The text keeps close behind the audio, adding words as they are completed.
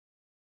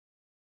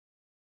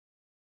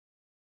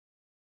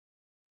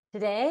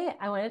Today,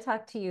 I want to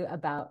talk to you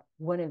about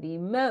one of the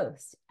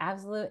most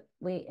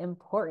absolutely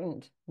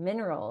important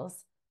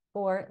minerals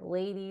for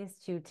ladies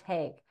to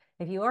take.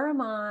 If you are a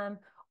mom,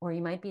 or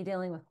you might be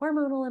dealing with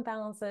hormonal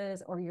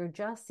imbalances, or you're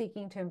just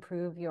seeking to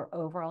improve your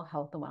overall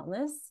health and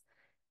wellness,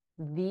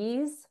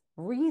 these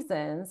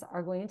reasons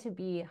are going to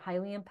be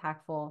highly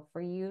impactful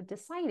for you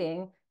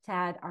deciding to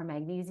add our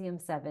magnesium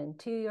 7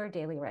 to your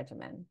daily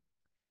regimen.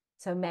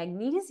 So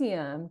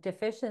magnesium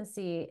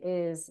deficiency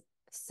is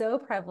so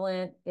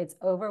prevalent, it's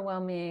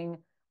overwhelming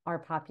our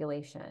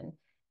population.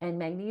 And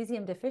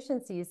magnesium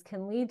deficiencies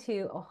can lead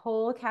to a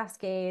whole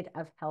cascade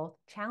of health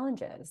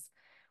challenges.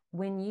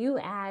 When you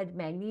add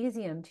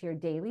magnesium to your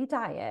daily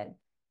diet,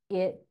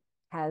 it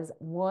has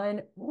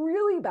one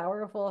really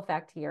powerful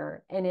effect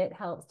here, and it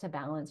helps to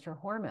balance your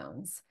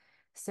hormones.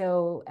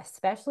 So,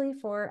 especially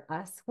for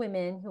us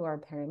women who are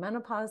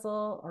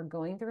perimenopausal or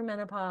going through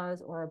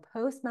menopause or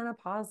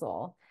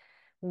postmenopausal,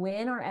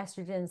 when our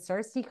estrogen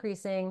starts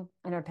decreasing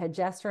and our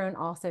progesterone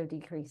also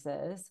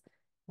decreases,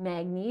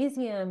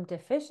 magnesium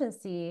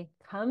deficiency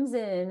comes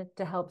in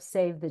to help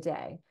save the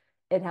day.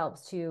 It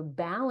helps to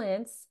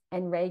balance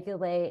and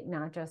regulate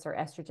not just our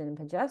estrogen and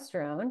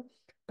progesterone,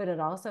 but it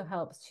also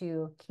helps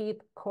to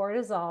keep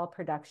cortisol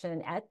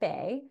production at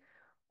bay,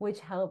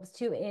 which helps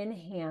to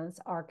enhance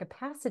our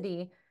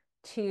capacity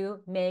to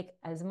make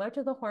as much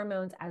of the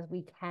hormones as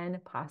we can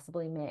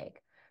possibly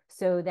make,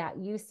 so that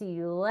you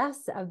see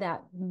less of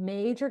that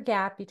major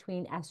gap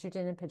between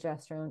estrogen and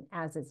progesterone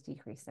as it's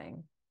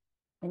decreasing.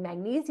 And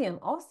magnesium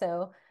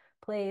also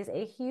plays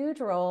a huge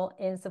role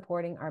in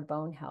supporting our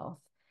bone health.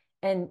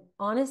 And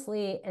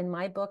honestly, in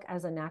my book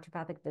as a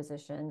naturopathic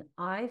physician,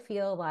 I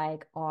feel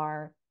like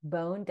our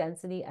bone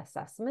density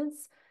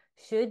assessments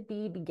should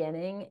be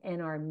beginning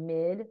in our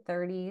mid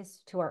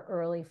 30s to our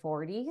early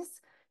 40s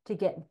to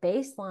get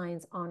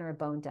baselines on our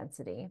bone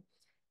density.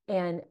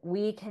 And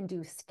we can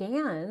do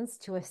scans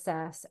to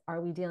assess,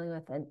 are we dealing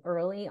with an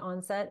early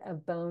onset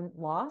of bone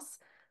loss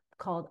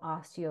called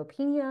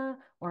osteopenia,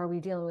 or are we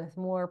dealing with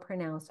more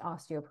pronounced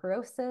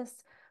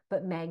osteoporosis?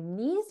 But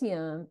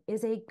magnesium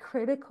is a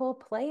critical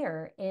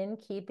player in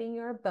keeping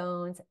your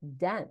bones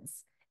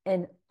dense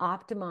and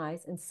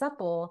optimized and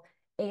supple,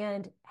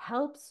 and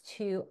helps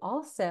to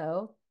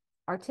also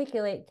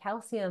articulate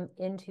calcium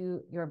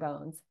into your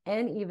bones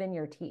and even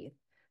your teeth.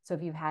 So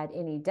if you've had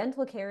any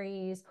dental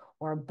caries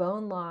or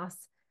bone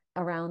loss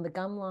around the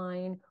gum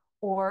line,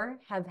 or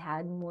have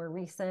had more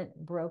recent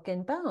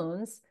broken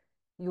bones,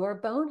 your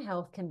bone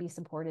health can be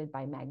supported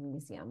by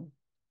magnesium.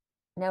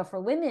 Now,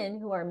 for women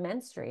who are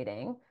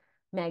menstruating,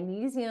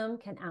 magnesium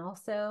can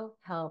also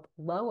help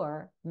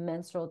lower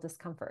menstrual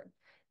discomfort.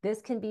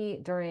 This can be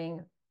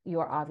during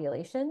your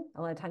ovulation.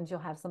 A lot of times you'll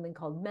have something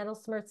called metal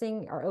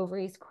smirtzing, or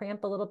ovaries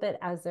cramp a little bit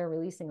as they're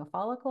releasing a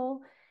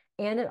follicle.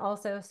 And it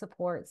also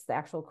supports the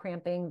actual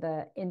cramping,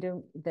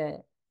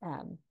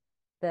 um,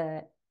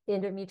 the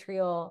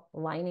endometrial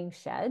lining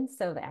shed.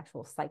 So the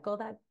actual cycle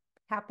that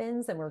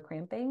happens and we're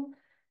cramping.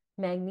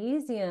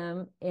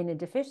 Magnesium in a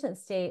deficient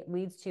state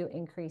leads to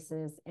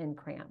increases in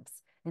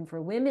cramps. And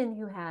for women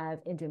who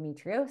have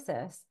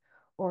endometriosis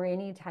or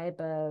any type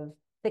of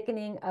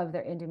thickening of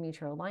their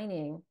endometrial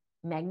lining,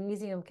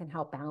 magnesium can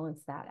help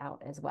balance that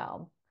out as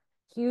well.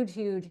 Huge,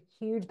 huge,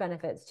 huge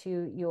benefits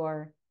to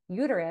your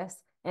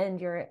uterus and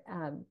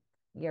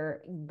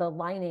the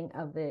lining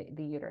of the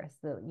uterus,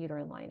 the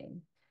uterine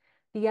lining.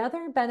 The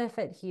other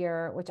benefit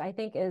here, which I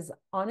think is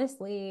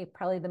honestly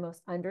probably the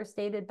most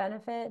understated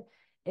benefit,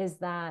 is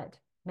that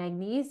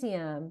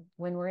magnesium,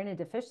 when we're in a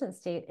deficient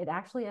state, it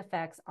actually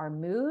affects our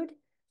mood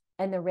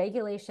and the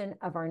regulation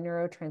of our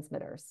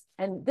neurotransmitters.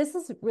 And this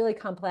is really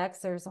complex.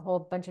 There's a whole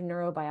bunch of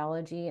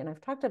neurobiology, and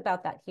I've talked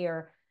about that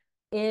here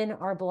in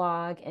our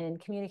blog and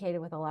communicated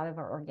with a lot of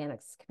our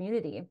Organixx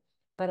community.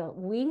 But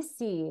we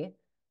see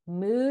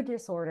mood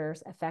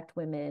disorders affect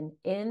women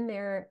in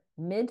their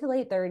mid to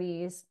late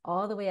 30s,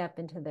 all the way up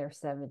into their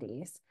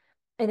 70s.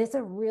 And it's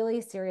a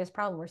really serious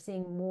problem. We're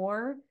seeing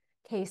more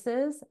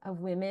cases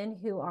of women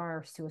who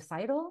are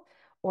suicidal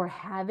or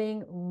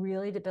having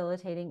really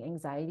debilitating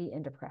anxiety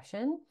and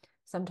depression,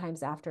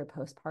 sometimes after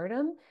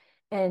postpartum.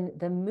 And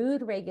the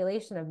mood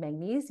regulation of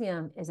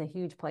magnesium is a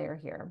huge player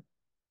here.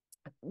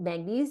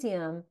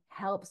 Magnesium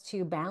helps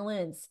to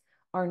balance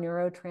our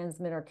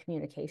neurotransmitter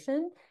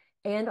communication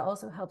and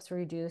also helps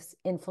reduce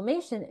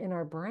inflammation in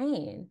our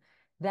brain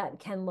that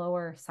can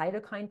lower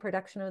cytokine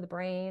production of the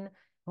brain.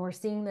 And we're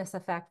seeing this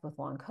effect with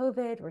long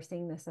COVID. We're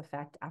seeing this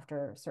effect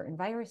after certain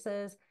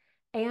viruses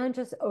and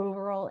just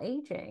overall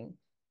aging.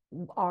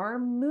 Our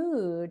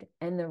mood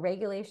and the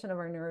regulation of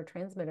our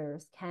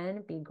neurotransmitters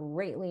can be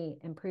greatly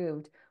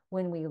improved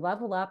when we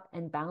level up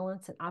and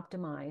balance and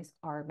optimize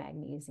our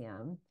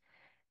magnesium.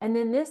 And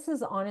then this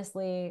is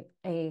honestly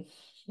a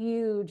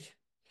huge,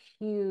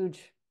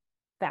 huge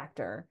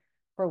factor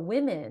for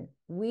women.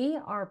 We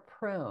are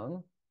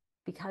prone,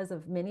 because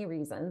of many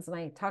reasons, and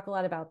I talk a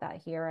lot about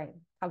that here.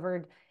 I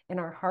covered in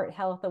our heart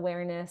health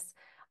awareness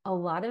a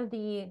lot of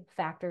the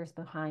factors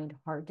behind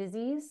heart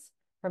disease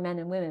for men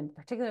and women,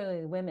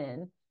 particularly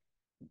women.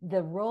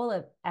 the role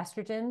of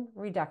estrogen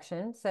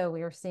reduction. So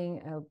we are seeing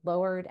a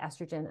lowered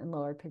estrogen and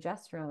lowered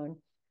progesterone.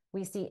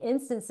 We see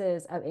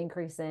instances of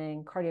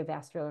increasing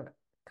cardiovascular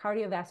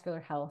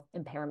health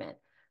impairment.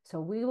 So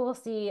we will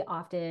see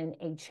often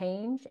a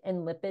change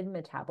in lipid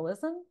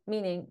metabolism,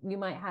 meaning you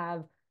might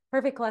have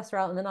perfect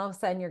cholesterol, and then all of a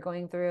sudden you're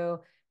going through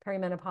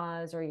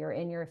perimenopause or you're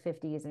in your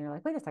 50s and you're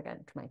like, wait a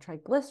second, my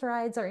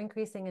triglycerides are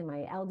increasing and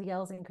my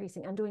LDL is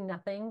increasing. I'm doing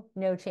nothing,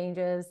 no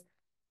changes,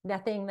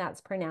 nothing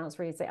that's pronounced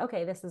where you say,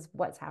 okay, this is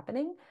what's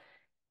happening.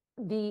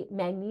 The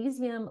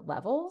magnesium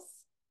levels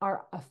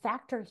are a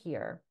factor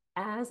here,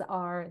 as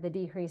are the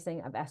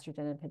decreasing of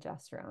estrogen and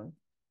progesterone.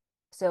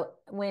 So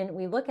when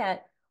we look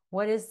at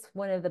what is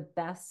one of the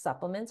best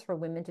supplements for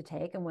women to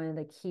take and one of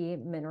the key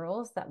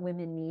minerals that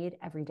women need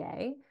every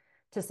day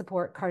to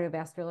support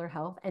cardiovascular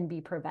health and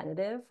be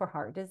preventative for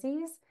heart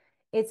disease,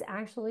 it's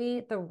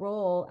actually the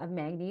role of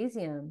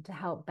magnesium to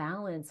help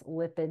balance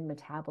lipid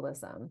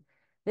metabolism.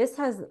 This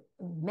has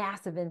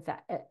massive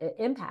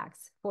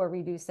impacts for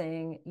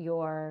reducing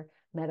your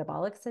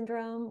metabolic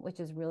syndrome,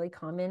 which is really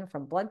common,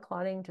 from blood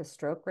clotting to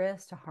stroke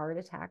risk to heart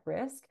attack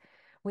risk.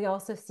 We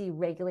also see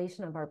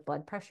regulation of our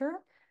blood pressure.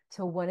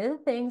 So one of the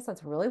things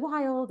that's really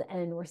wild,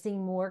 and we're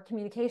seeing more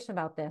communication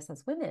about this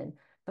as women,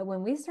 but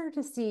when we start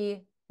to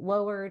see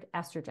lowered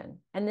estrogen,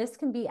 and this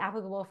can be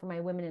applicable for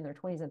my women in their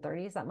 20s and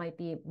 30s, that might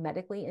be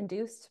medically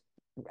induced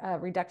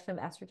reduction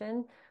of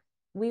estrogen,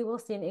 we will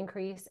see an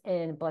increase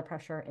in blood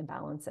pressure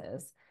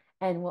imbalances.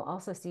 And we'll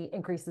also see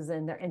increases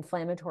in their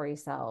inflammatory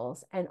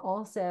cells and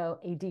also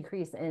a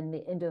decrease in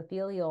the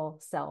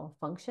endothelial cell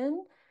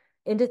function.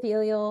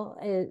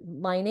 Endothelial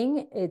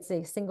lining, it's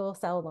a single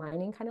cell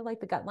lining, kind of like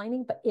the gut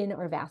lining, but in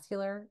our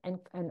vascular and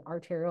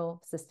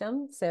arterial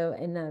system. So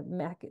in the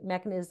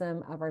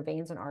mechanism of our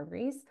veins and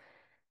arteries,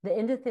 the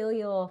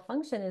endothelial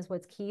function is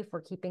what's key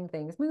for keeping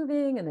things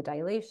moving and the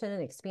dilation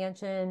and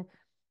expansion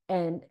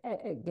and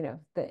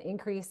the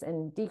increase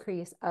and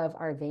decrease of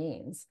our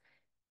veins.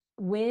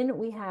 When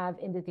we have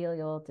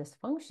endothelial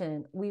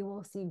dysfunction, we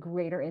will see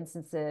greater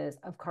instances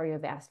of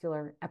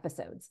cardiovascular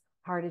episodes,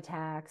 heart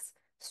attacks,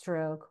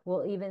 stroke.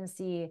 We'll even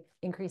see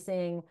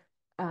increasing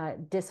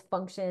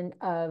dysfunction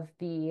of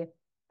the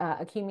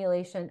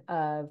accumulation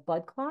of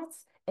blood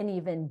clots and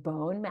even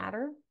bone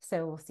matter.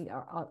 So we'll see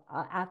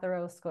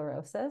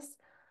atherosclerosis.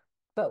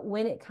 But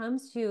when it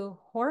comes to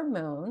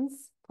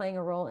hormones playing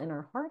a role in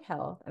our heart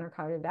health and our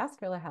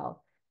cardiovascular health,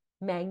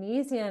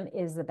 magnesium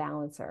is the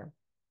balancer.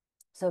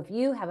 So if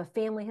you have a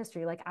family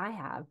history like I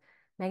have,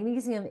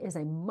 magnesium is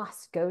a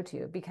must go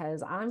to,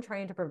 because I'm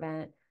trying to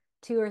prevent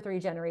 2 or 3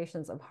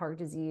 generations of heart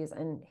disease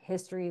and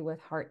history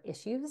with heart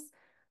issues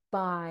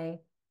by,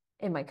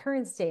 in my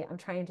current state, I'm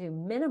trying to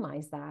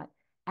minimize that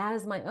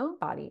as my own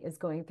body is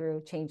going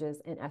through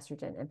changes in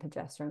estrogen and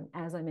progesterone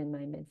as I'm in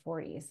my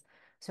mid-40s.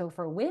 So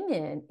for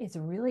women, it's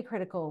really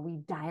critical we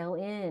dial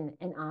in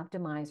and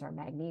optimize our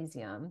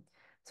magnesium.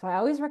 So I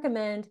always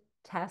recommend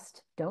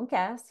test, don't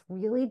guess,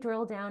 really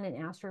drill down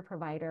and ask your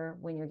provider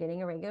when you're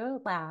getting a regular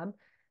lab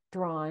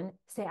drawn,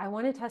 say, I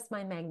want to test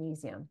my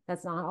magnesium.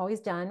 That's not always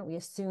done. We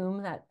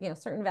assume that,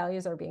 certain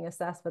values are being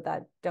assessed, but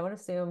that don't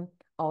assume,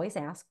 always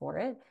ask for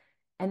it.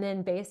 And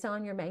then based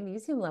on your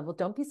magnesium level,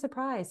 don't be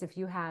surprised if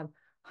you have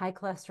high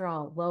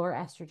cholesterol, lower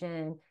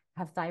estrogen,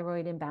 have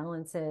thyroid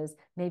imbalances,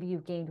 maybe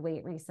you've gained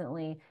weight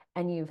recently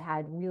and you've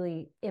had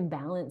really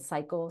imbalanced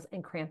cycles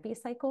and crampy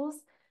cycles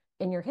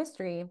in your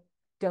history.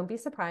 Don't be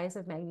surprised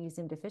if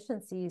magnesium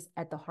deficiency is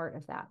at the heart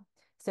of that.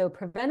 So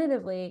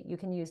preventatively, you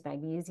can use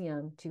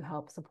magnesium to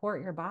help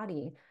support your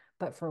body.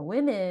 But for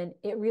women,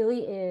 it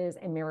really is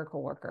a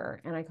miracle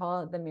worker. And I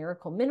call it the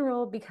miracle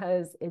mineral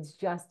because it's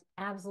just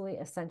absolutely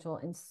essential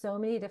in so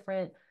many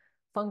different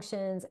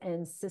functions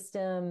and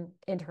system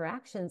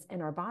interactions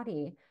in our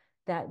body,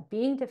 that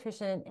being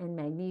deficient in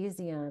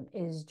magnesium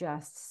is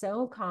just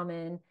so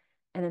common.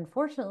 And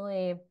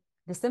unfortunately,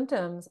 the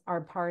symptoms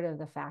are part of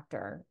the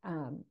factor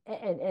and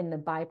the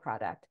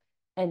byproduct.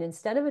 And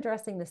instead of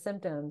addressing the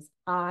symptoms,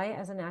 I,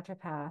 as a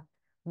naturopath,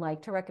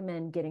 like to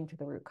recommend getting to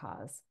the root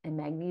cause. And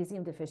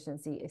magnesium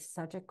deficiency is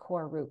such a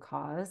core root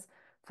cause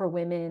for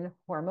women: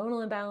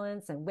 hormonal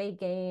imbalance and weight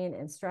gain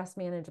and stress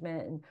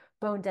management and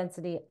bone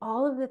density,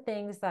 all of the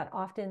things that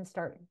often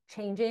start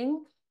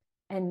changing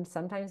and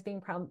sometimes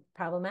being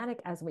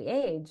problematic as we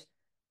age.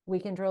 We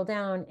can drill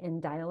down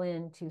and dial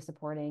in to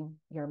supporting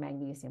your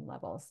magnesium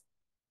levels.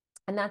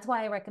 And that's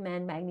why I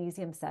recommend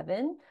Magnesium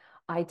 7.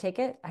 I take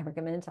it, I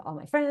recommend it to all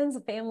my friends,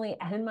 family,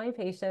 and my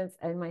patients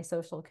and my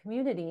social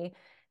community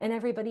and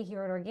everybody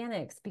here at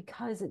Organixx,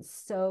 because it's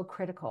so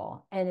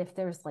critical. And if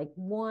there's like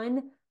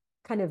one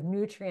kind of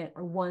nutrient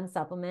or one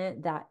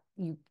supplement that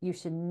you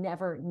should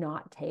never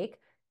not take,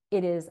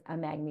 it is a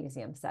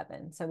Magnesium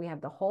 7. So we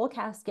have the whole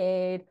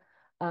cascade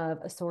of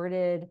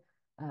assorted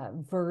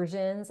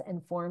versions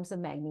and forms of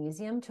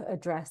magnesium to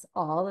address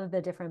all of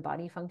the different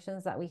body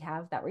functions that we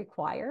have that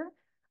require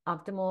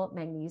optimal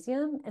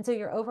magnesium. And so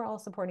you're overall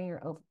supporting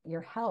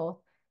your health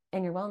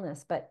and your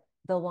wellness, but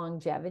the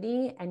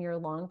longevity and your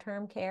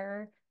long-term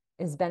care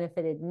is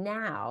benefited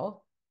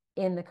now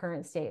in the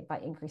current state by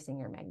increasing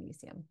your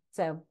magnesium.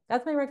 So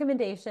that's my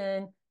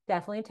recommendation.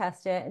 Definitely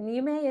test it. And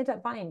you may end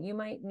up finding you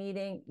might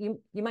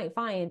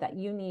find that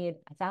you need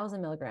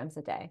 1,000 milligrams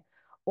a day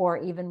or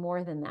even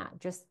more than that.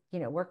 Just,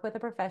 work with a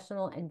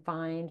professional and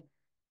find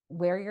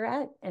where you're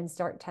at and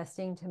start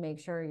testing to make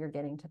sure you're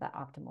getting to that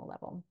optimal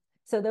level.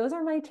 So those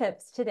are my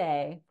tips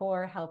today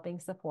for helping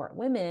support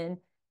women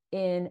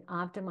in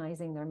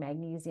optimizing their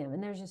magnesium.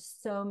 And there's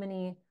just so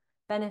many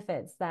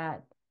benefits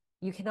that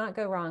you cannot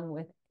go wrong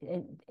with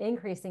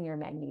increasing your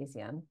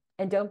magnesium.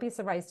 And don't be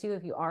surprised too,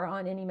 if you are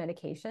on any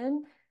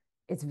medication,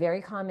 it's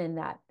very common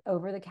that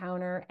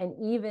over-the-counter and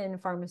even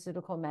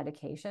pharmaceutical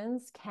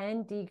medications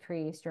can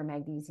decrease your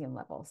magnesium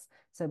levels.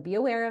 So be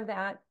aware of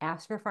that.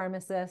 Ask your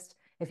pharmacist.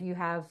 If you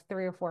have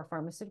 3 or 4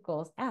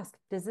 pharmaceuticals, ask,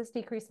 does this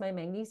decrease my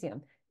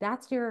magnesium?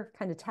 That's your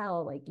kind of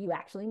tell, like you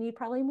actually need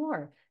probably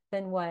more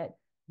than what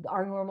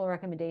our normal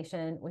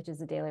recommendation, which is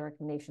a daily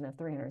recommendation of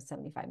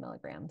 375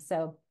 milligrams.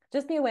 So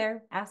just be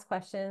aware, ask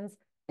questions,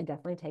 and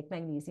definitely take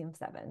magnesium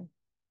 7.